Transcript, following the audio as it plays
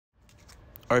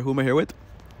All right, who am I here with?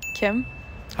 Kim.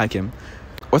 Hi, Kim.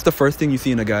 What's the first thing you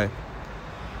see in a guy?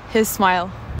 His smile.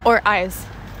 Or eyes.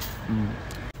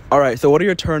 All right, so what are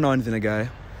your turn-ons in a guy?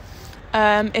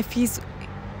 If he's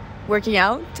working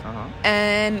out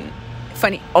and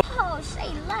funny. Oh, say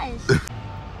less.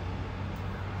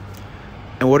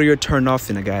 And what are your turn-offs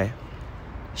in a guy?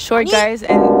 Short guys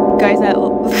and guys that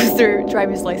lose their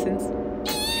driver's license.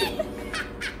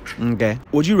 Okay.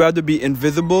 Would you rather be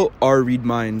invisible or read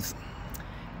minds?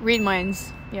 Read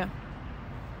minds. Yeah.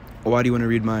 Why do you want to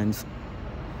read minds?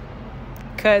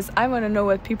 Because I want to know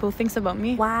what people thinks about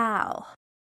me. Wow.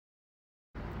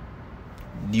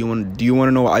 Do you want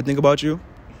to know what I think about you?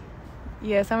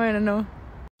 Yes, I want to know.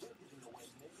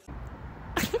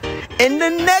 In the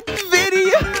next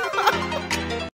video.